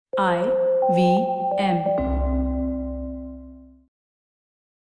IVM.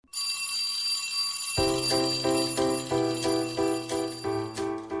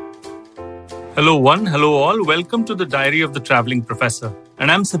 Hello one, hello all. Welcome to the Diary of the Traveling Professor. And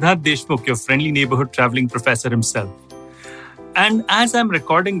I'm Siddharth Deshmukh, your friendly neighborhood traveling professor himself. And as I'm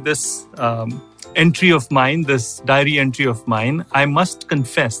recording this entry of mine, this diary entry of mine, I must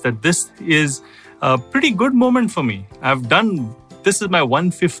confess that this is a pretty good moment for me. This is my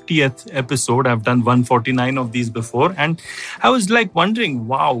 150th episode. I've done 149 of these before. And I was like wondering,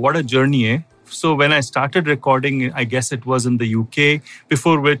 wow, what a journey, eh? So when I started recording, I guess it was in the UK,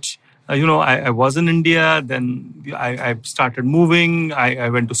 before which I was in India, then I started moving. I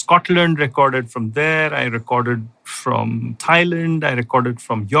went to Scotland, recorded from there. I recorded from Thailand. I recorded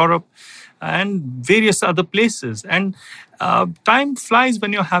from Europe and various other places. And time flies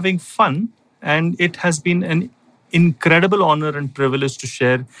when you're having fun. And it has been an incredible honor and privilege to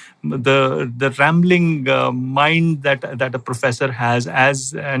share the rambling mind that a professor has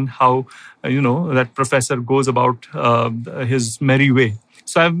and how, that professor goes about his merry way.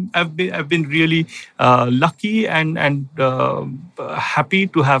 So I've been really lucky and happy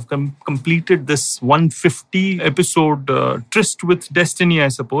to have completed this 150 episode tryst with destiny, I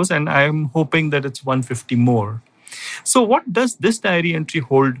suppose, and I'm hoping that it's 150 more. So what does this diary entry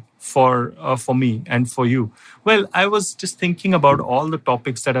hold for me and for you? Well, I was just thinking about all the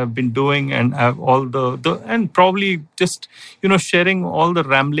topics that I've been doing and all the and probably just sharing all the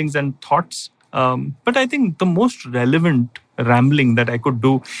ramblings and thoughts. But I think the most relevant rambling that I could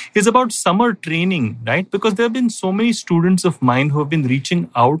do is about summer training, right? Because there have been so many students of mine who have been reaching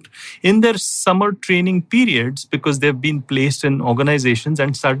out in their summer training periods because they've been placed in organizations,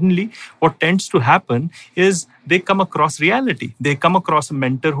 and suddenly what tends to happen is they come across reality. They come across a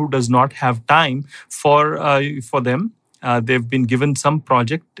mentor who does not have time for them. They've been given some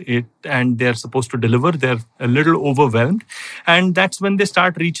project and they're supposed to deliver. They're a little overwhelmed. And that's when they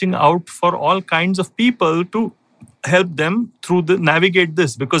start reaching out for all kinds of people to help them navigate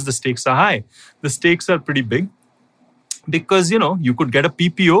this, because the stakes are high. The stakes are pretty big. Because, you could get a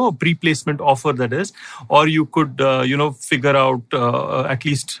PPO, a pre-placement offer, that is, or you could, figure out at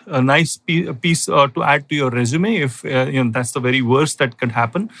least a nice piece to add to your resume if, that's the very worst that could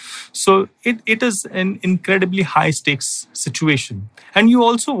happen. So it is an incredibly high stakes situation. And you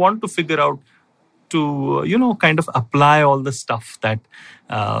also want to figure out to, kind of apply all the stuff that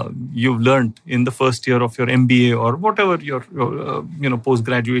you've learned in the first year of your MBA or whatever your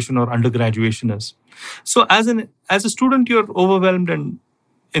post-graduation or undergraduation is. So as a student, you're overwhelmed and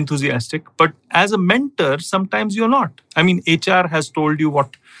enthusiastic, but as a mentor, sometimes you're not. I mean, HR has told you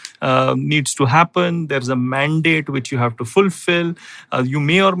what needs to happen. There's a mandate which you have to fulfill. You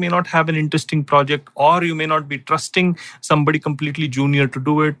may or may not have an interesting project, or you may not be trusting somebody completely junior to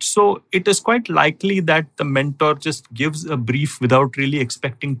do it. So it is quite likely that the mentor just gives a brief without really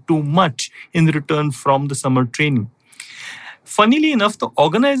expecting too much in return from the summer training. Funnily enough, the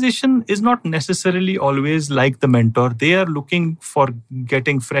organization is not necessarily always like the mentor. They are looking for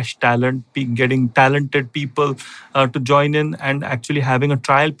getting fresh talent, getting talented people to join in, and actually having a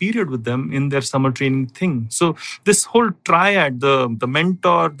trial period with them in their summer training thing. So this whole triad, the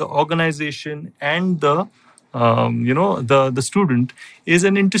mentor, the organization, and the student, is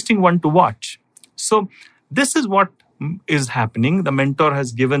an interesting one to watch. So this is what is happening. The mentor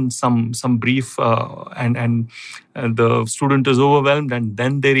has given some brief and the student is overwhelmed, and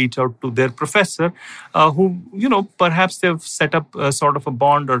then they reach out to their professor who, perhaps they've set up a sort of a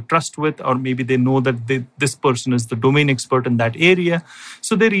bond or trust with, or maybe they know that this person is the domain expert in that area.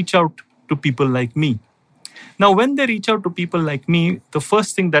 So they reach out to people like me. Now, when they reach out to people like me, the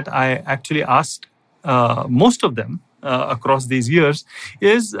first thing that I actually asked most of them across these years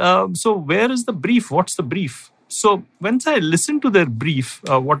is, so where is the brief? What's the brief? So once I listen to their brief,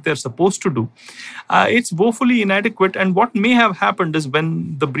 what they're supposed to do, it's woefully inadequate. And what may have happened is,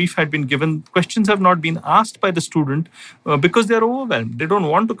 when the brief had been given, questions have not been asked by the student because they're overwhelmed. They don't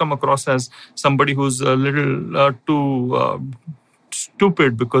want to come across as somebody who's a little too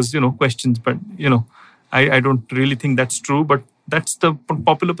stupid because, questions. But, I don't really think that's true. But that's the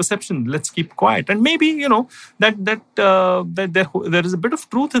popular perception. Let's keep quiet. And maybe, that there is a bit of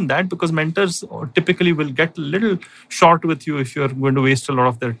truth in that, because mentors typically will get a little short with you if you're going to waste a lot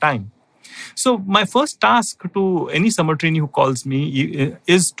of their time. So my first task to any summer trainee who calls me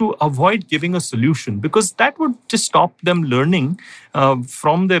is to avoid giving a solution, because that would just stop them learning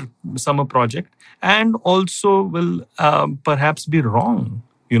from their summer project, and also will perhaps be wrong,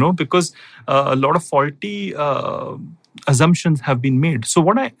 because a lot of faulty assumptions have been made. So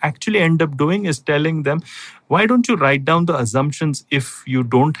what I actually end up doing is telling them, why don't you write down the assumptions if you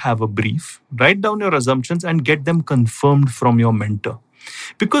don't have a brief? Write down your assumptions and get them confirmed from your mentor.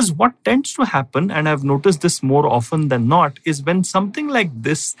 Because what tends to happen, and I've noticed this more often than not, is when something like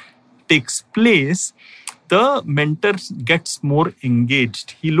this takes place, the mentor gets more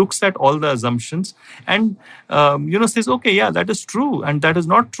engaged. He looks at all the assumptions and says, okay, yeah, that is true and that is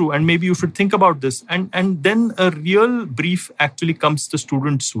not true, and maybe you should think about this. And then a real brief actually comes the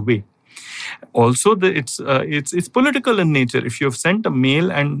student's way. Also, it's political in nature. If you have sent a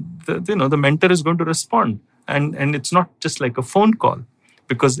mail and the mentor is going to respond, and it's not just like a phone call,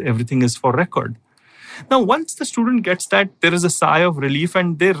 because everything is for record. Now, once the student gets that, there is a sigh of relief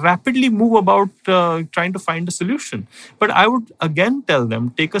and they rapidly move about trying to find a solution. But I would again tell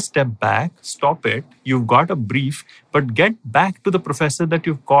them, take a step back, stop it. You've got a brief, but get back to the professor that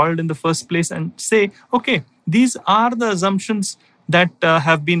you've called in the first place and say, okay, these are the assumptions that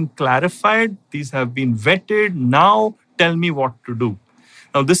have been clarified. These have been vetted. Now tell me what to do.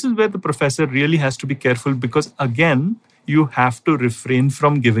 Now, this is where the professor really has to be careful, because again, you have to refrain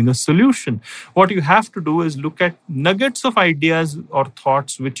from giving a solution. What you have to do is look at nuggets of ideas or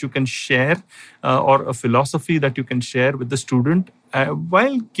thoughts which you can share, or a philosophy that you can share with the student,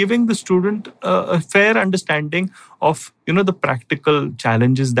 while giving the student a fair understanding of the practical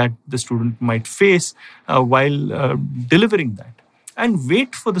challenges that the student might face while delivering that. And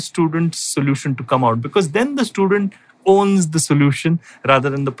wait for the student's solution to come out, because then the student owns the solution rather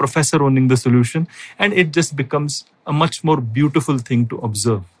than the professor owning the solution, and it just becomes a much more beautiful thing to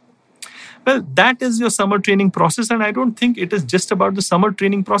observe. Well, that is your summer training process, and I don't think it is just about the summer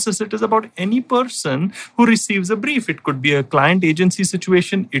training process. It is about any person who receives a brief. It could be a client agency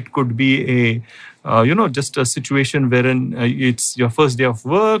situation. It could be just a situation wherein it's your first day of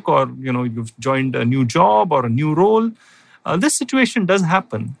work, or you've joined a new job or a new role. This situation does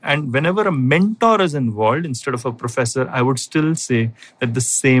happen. And whenever a mentor is involved instead of a professor, I would still say that the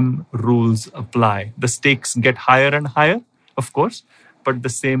same rules apply. The stakes get higher and higher, of course, but the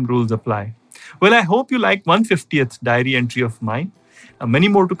same rules apply. Well, I hope you like 150th diary entry of mine. Many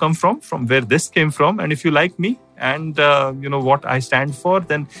more to come from where this came from. And if you like me and what I stand for,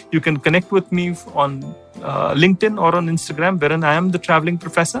 then you can connect with me on LinkedIn or on Instagram, wherein I am the traveling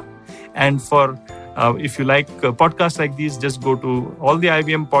professor. And for if you like podcasts like these, just go to all the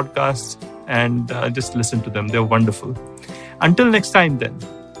IVM podcasts and just listen to them. They're wonderful. Until next time,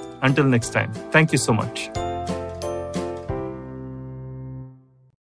 thank you so much.